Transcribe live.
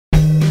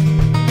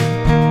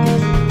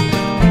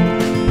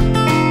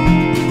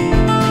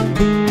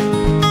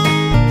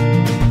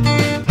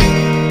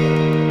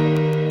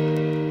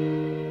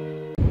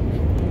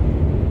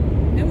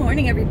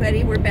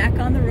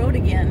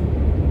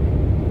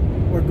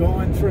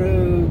going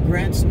through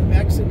Grants, New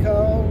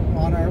Mexico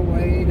on our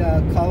way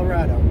to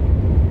Colorado.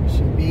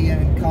 Should be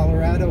in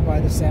Colorado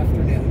by this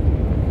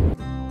afternoon.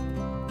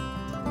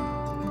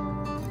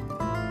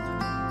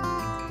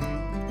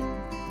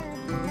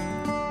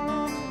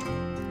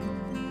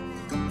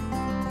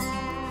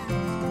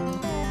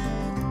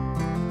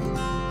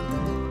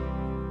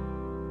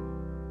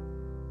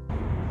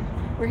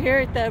 We're here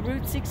at the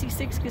Route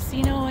 66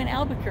 Casino in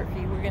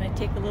Albuquerque. We're going to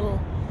take a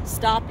little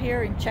stop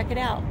here and check it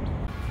out.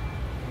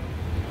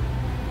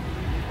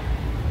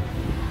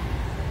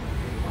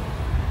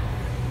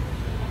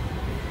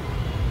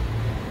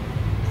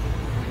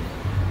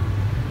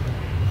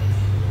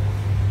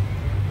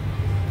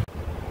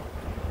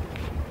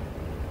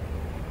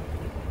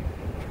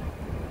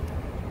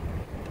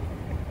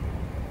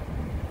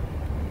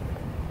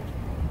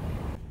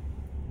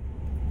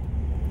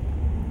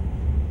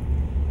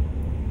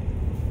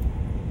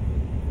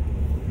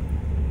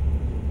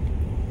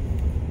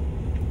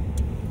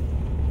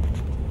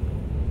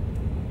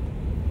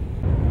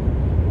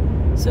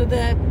 So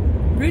the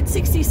Route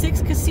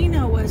 66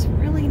 Casino was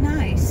really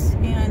nice,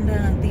 and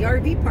the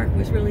RV park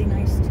was really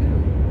nice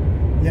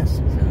too. Yes.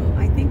 So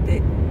I think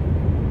that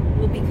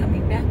we'll be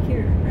coming back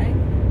here, right?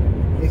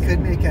 It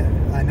could make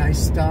a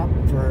nice stop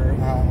for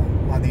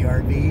on the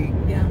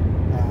RV. Yeah.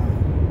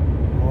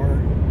 Or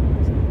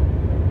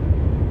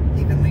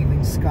even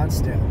leaving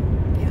Scottsdale.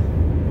 Yeah.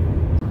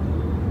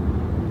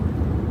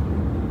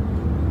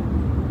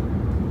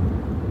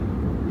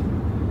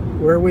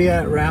 Where are we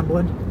at,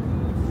 Ramblin?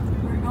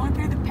 Going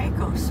through the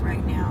Pecos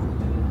right now.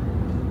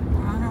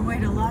 We're on our way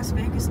to Las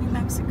Vegas, New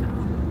Mexico.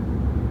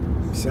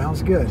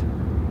 Sounds good.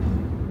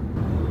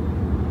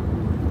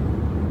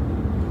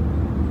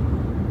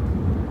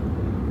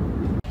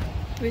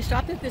 We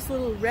stopped at this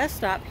little rest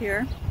stop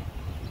here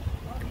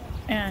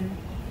and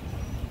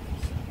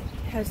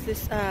has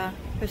this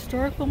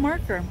historical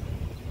marker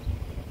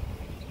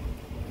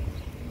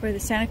for the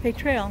Santa Fe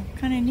Trail.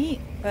 Kind of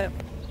neat, but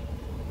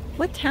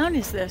what town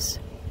is this?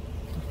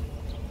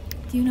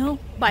 Do you know?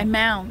 By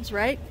Mounds,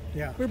 right?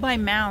 Yeah. We're by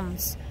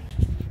Mounds.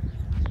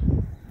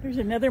 There's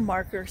another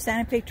marker,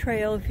 Santa Fe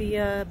Trail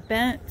via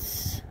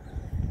Bent's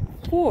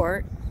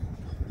Fort,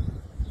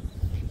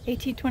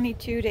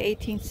 1822 to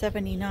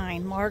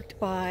 1879, marked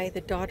by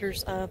the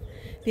Daughters of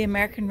the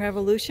American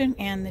Revolution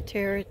and the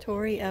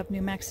territory of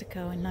New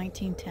Mexico in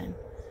 1910.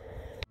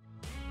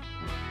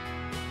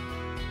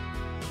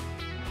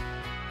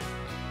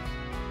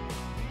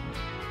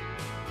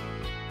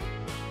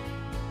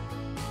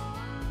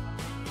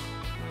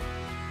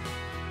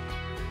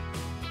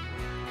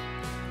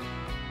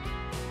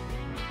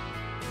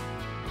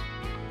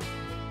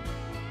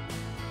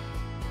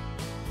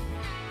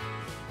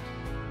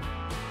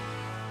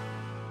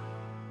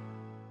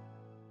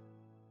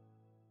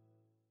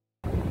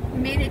 We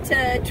made it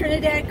to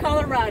Trinidad,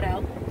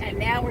 Colorado, and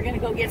now we're going to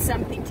go get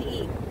something to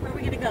eat. Where are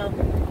we going to go?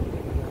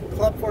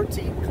 Club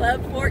 14.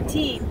 Club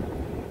 14.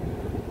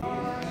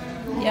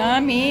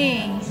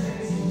 Yummy.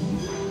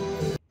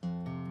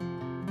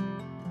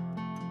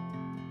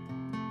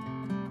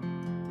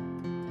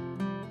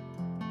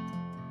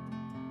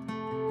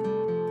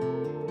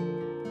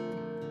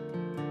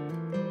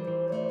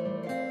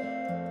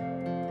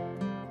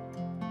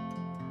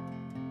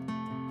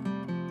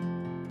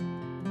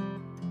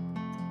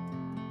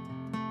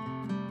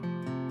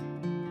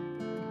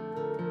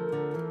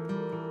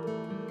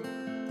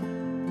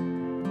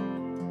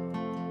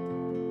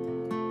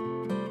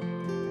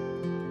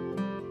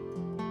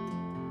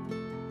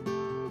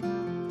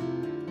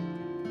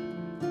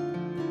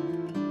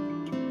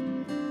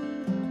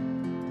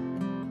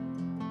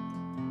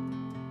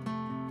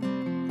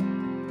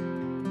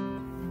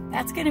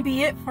 That's going to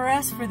be it for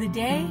us for the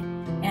day,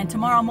 and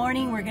tomorrow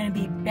morning we're going to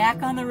be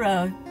back on the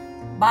road.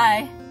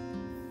 Bye.